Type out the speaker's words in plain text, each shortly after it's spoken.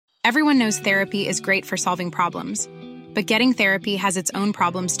Everyone knows therapy is great for solving problems, but getting therapy has its own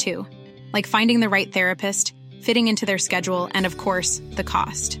problems too, like finding the right therapist, fitting into their schedule, and of course, the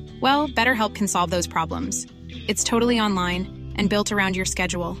cost. Well, BetterHelp can solve those problems. It's totally online and built around your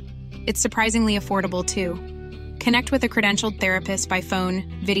schedule. It's surprisingly affordable too. Connect with a credentialed therapist by phone,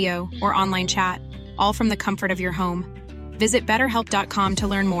 video, or online chat, all from the comfort of your home. Visit BetterHelp.com to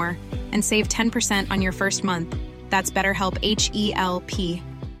learn more and save 10% on your first month. That's BetterHelp, H-E-L-P.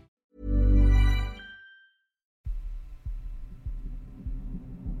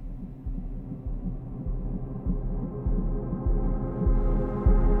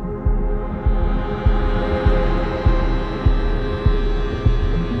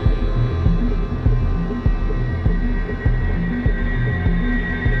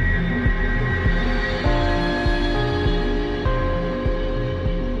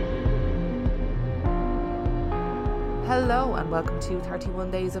 Hello and welcome to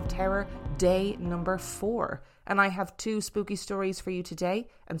 31 Days of Terror, day number 4. And I have 2 spooky stories for you today.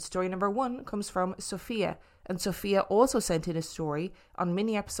 And story number 1 comes from Sophia. And Sophia also sent in a story on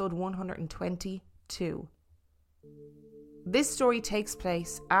mini episode 122. This story takes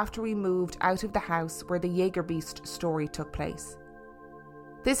place after we moved out of the house where the Jägerbeast story took place.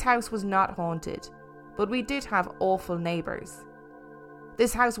 This house was not haunted, but we did have awful neighbours.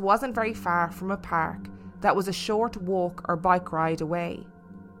 This house wasn't very far from a park that was a short walk or bike ride away.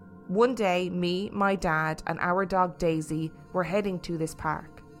 One day, me, my dad, and our dog Daisy were heading to this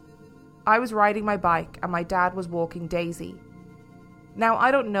park. I was riding my bike and my dad was walking Daisy. Now,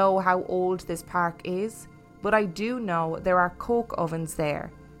 I don't know how old this park is, but I do know there are coke ovens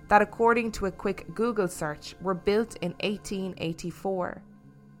there that, according to a quick Google search, were built in 1884.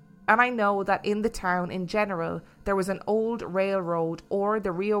 And I know that in the town in general, there was an old railroad or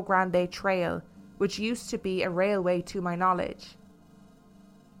the Rio Grande Trail, which used to be a railway to my knowledge.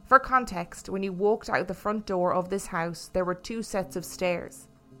 For context, when you walked out the front door of this house, there were 2 sets of stairs,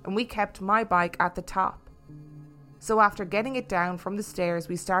 and we kept my bike at the top. So after getting it down from the stairs,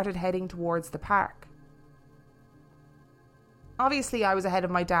 we started heading towards the park. Obviously, I was ahead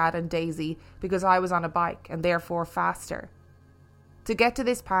of my dad and Daisy because I was on a bike and therefore faster. To get to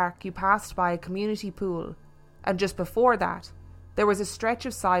this park, you passed by a community pool, and just before that, there was a stretch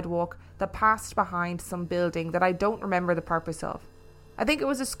of sidewalk that passed behind some building that I don't remember the purpose of. I think it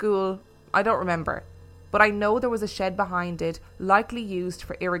was a school, I don't remember, but I know there was a shed behind it, likely used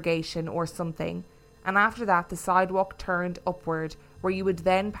for irrigation or something, and after that the sidewalk turned upward where you would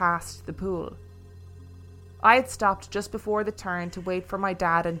then pass the pool. I had stopped just before the turn to wait for my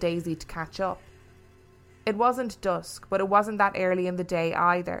dad and Daisy to catch up. It wasn't dusk, but it wasn't that early in the day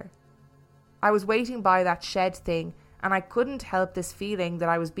either. I was waiting by that shed thing, and I couldn't help this feeling that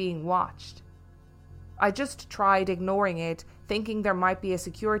I was being watched. I just tried ignoring it, thinking there might be a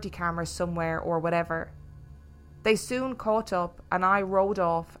security camera somewhere or whatever. They soon caught up and I rode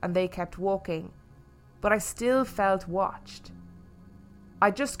off and they kept walking, but I still felt watched.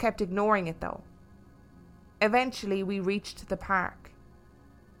 I just kept ignoring it though. Eventually we reached the park.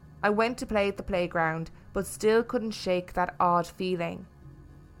 I went to play at the playground, but still couldn't shake that odd feeling.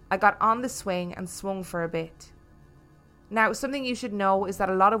 I got on the swing and swung for a bit. Now, something you should know is that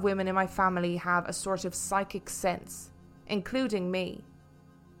a lot of women in my family have a sort of psychic sense, including me.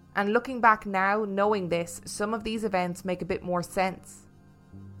 And looking back now, knowing this, some of these events make a bit more sense.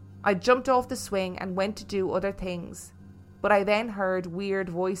 I jumped off the swing and went to do other things, but I then heard weird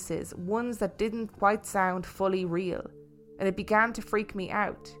voices, ones that didn't quite sound fully real, and it began to freak me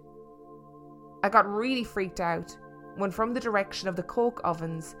out. I got really freaked out when from the direction of the coke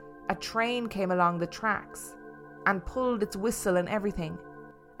ovens, a train came along the tracks and pulled its whistle and everything,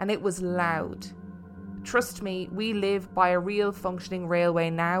 and it was loud. Trust me, we live by a real functioning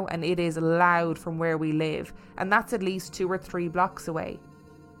railway now, and it is loud from where we live, and that's at least 2 or 3 blocks away.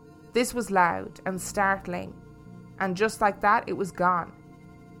 This was loud and startling, and just like that, it was gone.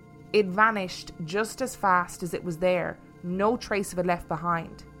 It vanished just as fast as it was there, no trace of it left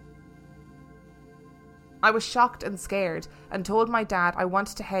behind. I was shocked and scared and told my dad I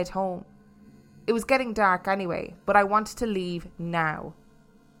wanted to head home. It was getting dark anyway, but I wanted to leave now.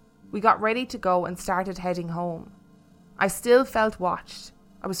 We got ready to go and started heading home. I still felt watched.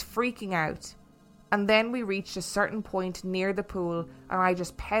 I was freaking out. And then we reached a certain point near the pool and I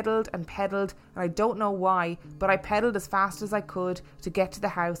just pedalled and I don't know why, but I pedalled as fast as I could to get to the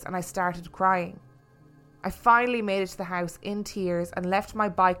house and I started crying. I finally made it to the house in tears and left my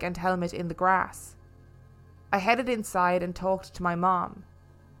bike and helmet in the grass. I headed inside and talked to my mom.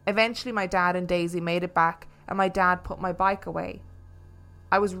 Eventually my dad and Daisy made it back and my dad put my bike away.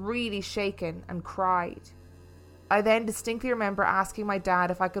 I was really shaken and cried. I then distinctly remember asking my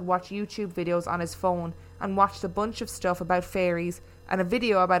dad if I could watch YouTube videos on his phone, and watched a bunch of stuff about fairies and a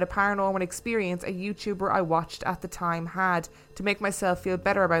video about a paranormal experience a YouTuber I watched at the time had to make myself feel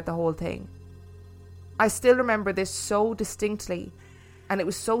better about the whole thing. I still remember this so distinctly, and it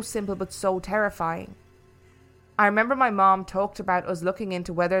was so simple but so terrifying. I remember my mom talked about us looking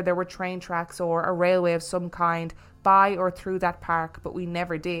into whether there were train tracks or a railway of some kind by or through that park, but we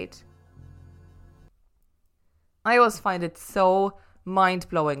never did. I always find it so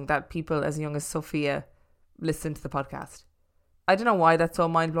mind-blowing that people as young as Sophia listen to the podcast. I don't know why that's so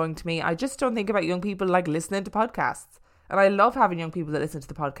mind-blowing to me. I just don't think about young people like listening to podcasts. And I love having young people that listen to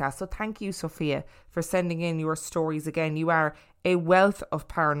the podcast. So thank you, Sophia, for sending in your stories again. You are a wealth of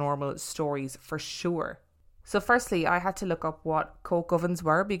paranormal stories for sure. So firstly, I had to look up what coke ovens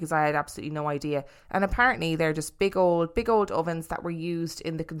were because I had absolutely no idea. And apparently they're just big old ovens that were used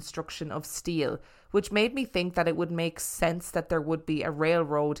in the construction of steel, which made me think that it would make sense that there would be a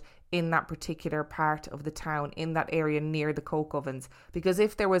railroad in that particular part of the town, in that area near the coke ovens. Because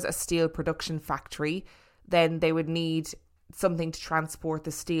if there was a steel production factory, then they would need something to transport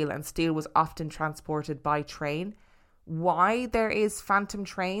the steel, and steel was often transported by train. Why there is phantom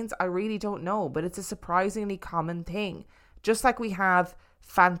trains, I really don't know, but it's a surprisingly common thing. Just like we have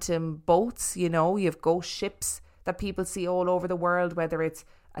phantom boats, you have ghost ships that people see all over the world, whether it's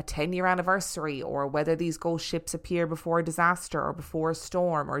a 10-year anniversary or whether these ghost ships appear before a disaster or before a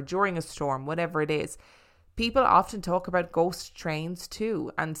storm or during a storm, whatever it is. People often talk about ghost trains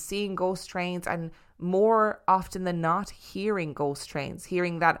too, and seeing ghost trains, and more often than not hearing ghost trains,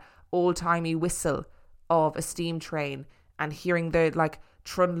 hearing that old-timey whistle of a steam train and hearing the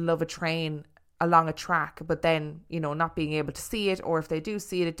trundle of a train along a track, but then, not being able to see it, or if they do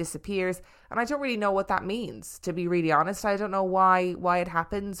see it, it disappears. And I don't really know what that means, to be really honest. I don't know why it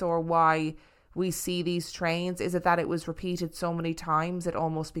happens or why we see these trains. Is it that it was repeated so many times it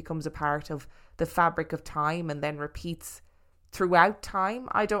almost becomes a part of the fabric of time and then repeats throughout time?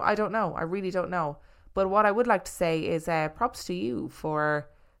 I don't know. I really don't know. But what I would like to say is props to you for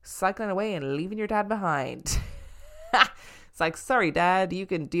cycling away and leaving your dad behind. It's like, sorry, Dad, you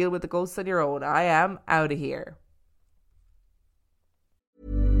can deal with the ghosts on your own. I am out of here.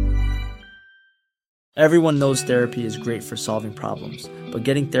 Everyone knows therapy is great for solving problems, but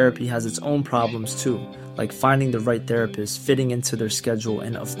getting therapy has its own problems too, like finding the right therapist, fitting into their schedule,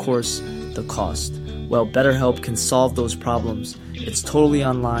 and of course, the cost. Well, BetterHelp can solve those problems. It's totally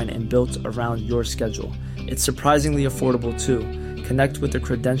online and built around your schedule. It's surprisingly affordable too. Connect with a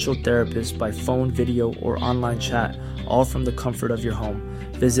credentialed therapist by phone, video, or online chat, all from the comfort of your home.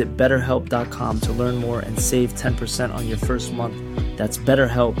 Visit BetterHelp.com to learn more and save 10% on your first month. That's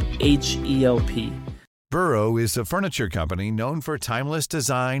BetterHelp, H-E-L-P. Burrow is a furniture company known for timeless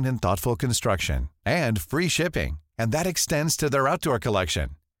design and thoughtful construction, and free shipping, and that extends to their outdoor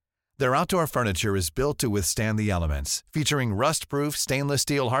collection. Their outdoor furniture is built to withstand the elements, featuring rust-proof stainless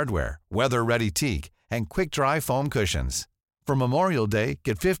steel hardware, weather-ready teak, and quick-dry foam cushions. For Memorial Day,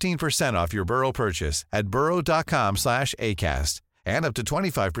 get 15% off your Burrow purchase at burrow.com/ACAST and up to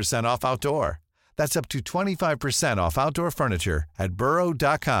 25% off outdoor. That's up to 25% off outdoor furniture at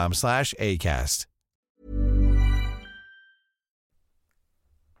burrow.com/ACAST.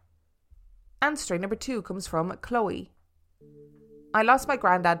 And story number 2 comes from Chloe. I lost my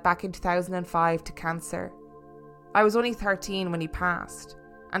granddad back in 2005 to cancer. I was only 13 when he passed,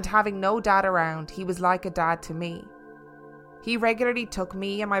 and having no dad around, he was like a dad to me. He regularly took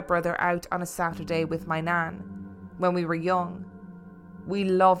me and my brother out on a Saturday with my nan when we were young. We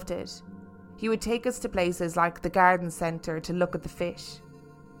loved it. He would take us to places like the garden centre to look at the fish.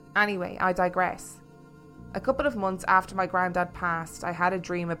 Anyway, I digress. A couple of months after my granddad passed, I had a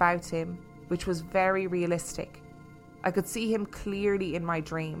dream about him, which was very realistic. I could see him clearly in my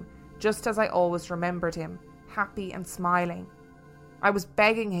dream, just as I always remembered him, happy and smiling. I was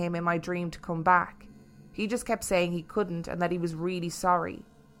begging him in my dream to come back. He just kept saying he couldn't and that he was really sorry.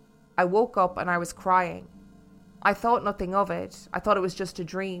 I woke up and I was crying. I thought nothing of it. I thought it was just a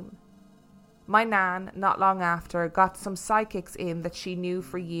dream. My nan, not long after, got some psychics in that she knew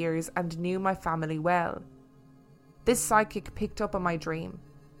for years and knew my family well. This psychic picked up on my dream,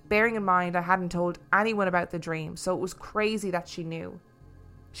 bearing in mind I hadn't told anyone about the dream, so it was crazy that she knew.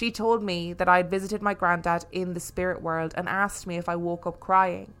 She told me that I had visited my granddad in the spirit world and asked me if I woke up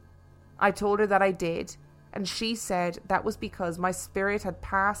crying. I told her that I did, and she said that was because my spirit had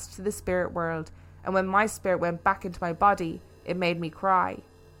passed to the spirit world, and when my spirit went back into my body, it made me cry.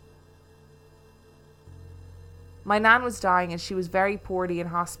 My nan was dying and she was very poorly in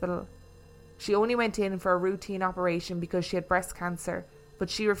hospital. She only went in for a routine operation because she had breast cancer, but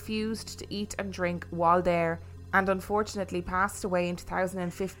she refused to eat and drink while there and unfortunately passed away in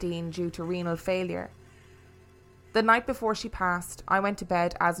 2015 due to renal failure. The night before she passed, I went to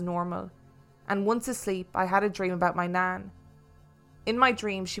bed as normal, and once asleep, I had a dream about my nan. In my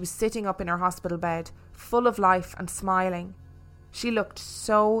dream, she was sitting up in her hospital bed, full of life and smiling. She looked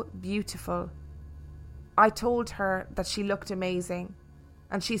so beautiful. I told her that she looked amazing,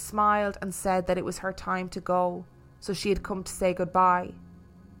 and she smiled and said that it was her time to go, so she had come to say goodbye.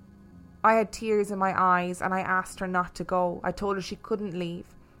 I had tears in my eyes and I asked her not to go. I told her she couldn't leave,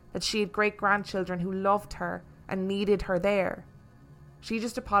 that she had great-grandchildren who loved her and needed her there. She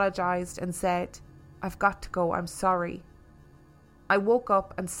just apologised and said, "I've got to go, I'm sorry." I woke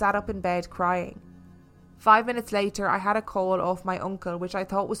up and sat up in bed crying. 5 minutes later, I had a call off my uncle, which I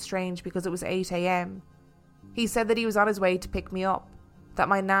thought was strange because it was 8 a.m. He said that he was on his way to pick me up, that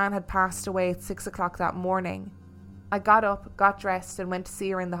my nan had passed away at 6 o'clock that morning. I got up, got dressed and went to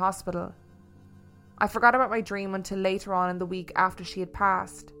see her in the hospital. I forgot about my dream until later on in the week after she had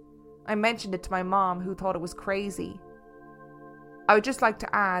passed. I mentioned it to my mom, who thought it was crazy. I would just like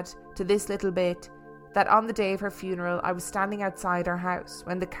to add to this little bit that on the day of her funeral, I was standing outside her house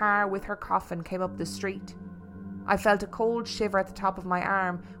when the car with her coffin came up the street. I felt a cold shiver at the top of my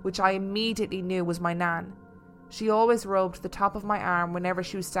arm, which I immediately knew was my nan. She always rubbed the top of my arm whenever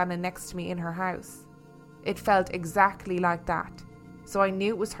she was standing next to me in her house. It felt exactly like that, so I knew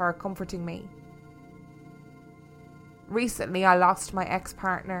it was her comforting me. Recently, I lost my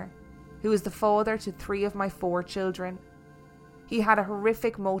ex-partner, who is the father to 3 of my 4 children. He had a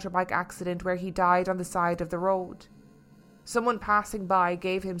horrific motorbike accident where he died on the side of the road. Someone passing by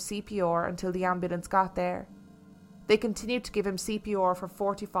gave him CPR until the ambulance got there. They continued to give him CPR for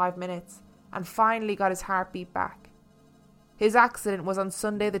 45 minutes and finally got his heartbeat back. His accident was on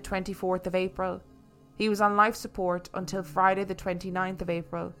Sunday the 24th of April. He was on life support until Friday the 29th of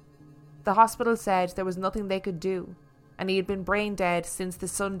April. The hospital said there was nothing they could do, and he had been brain dead since the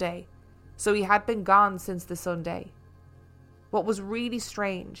Sunday, so he had been gone since the Sunday. What was really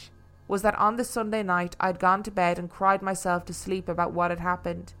strange was that on the Sunday night I'd gone to bed and cried myself to sleep about what had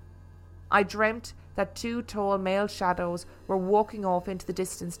happened. I dreamt that 2 tall male shadows were walking off into the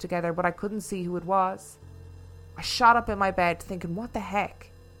distance together, but I couldn't see who it was. I shot up in my bed thinking, what the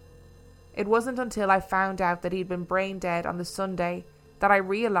heck? It wasn't until I found out that he'd been brain dead on the Sunday that I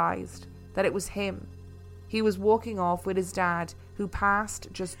realised that it was him. He was walking off with his dad, who passed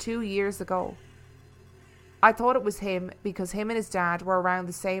just 2 years ago. I thought it was him because him and his dad were around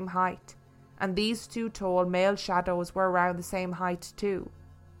the same height, and these 2 tall male shadows were around the same height too.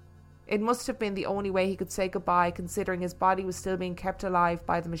 It must have been the only way he could say goodbye, considering his body was still being kept alive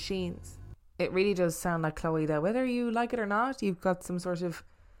by the machines. It really does sound like Chloe, though. Whether you like it or not, you've got some sort of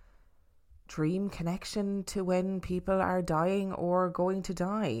dream connection to when people are dying or going to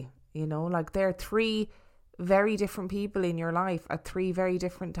die. You know, like there are 3 very different people in your life at 3 very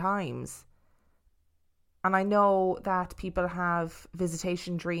different times. And I know that people have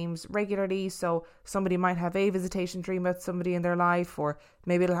visitation dreams regularly, so somebody might have a visitation dream about somebody in their life, or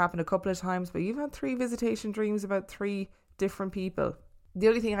maybe it'll happen a couple of times, but you've had 3 visitation dreams about 3 different people. The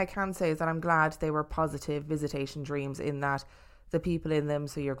only thing I can say is that I'm glad they were positive visitation dreams, in that the people in them,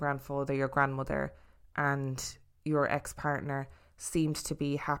 so your grandfather, your grandmother and your ex-partner, seemed to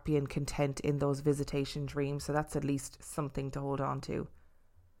be happy and content in those visitation dreams, so that's at least something to hold on to.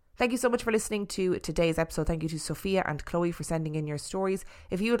 Thank you so much for listening to today's episode. Thank you to Sophia and Chloe for sending in your stories.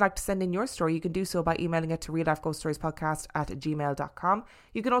 If you would like to send in your story, you can do so by emailing it to reallifeghoststoriespodcast@gmail.com.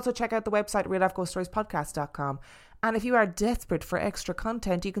 You can also check out the website reallifeghoststoriespodcast.com. And if you are desperate for extra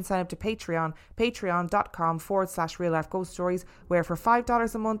content, you can sign up to Patreon, patreon.com/reallifeghoststories, where for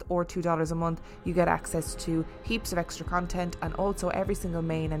 $5 a month or $2 a month, you get access to heaps of extra content and also every single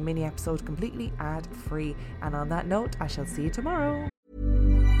main and mini episode completely ad-free. And on that note, I shall see you tomorrow.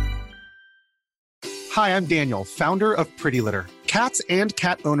 Hi, I'm Daniel, founder of Pretty Litter. Cats and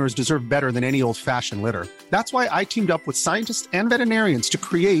cat owners deserve better than any old-fashioned litter. That's why I teamed up with scientists and veterinarians to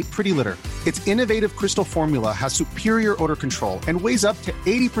create Pretty Litter. Its innovative crystal formula has superior odor control and weighs up to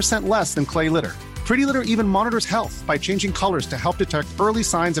 80% less than clay litter. Pretty Litter even monitors health by changing colors to help detect early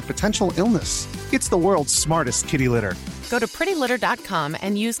signs of potential illness. It's the world's smartest kitty litter. Go to prettylitter.com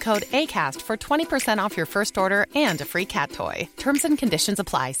and use code ACAST for 20% off your first order and a free cat toy. Terms and conditions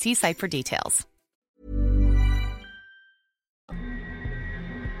apply. See site for details.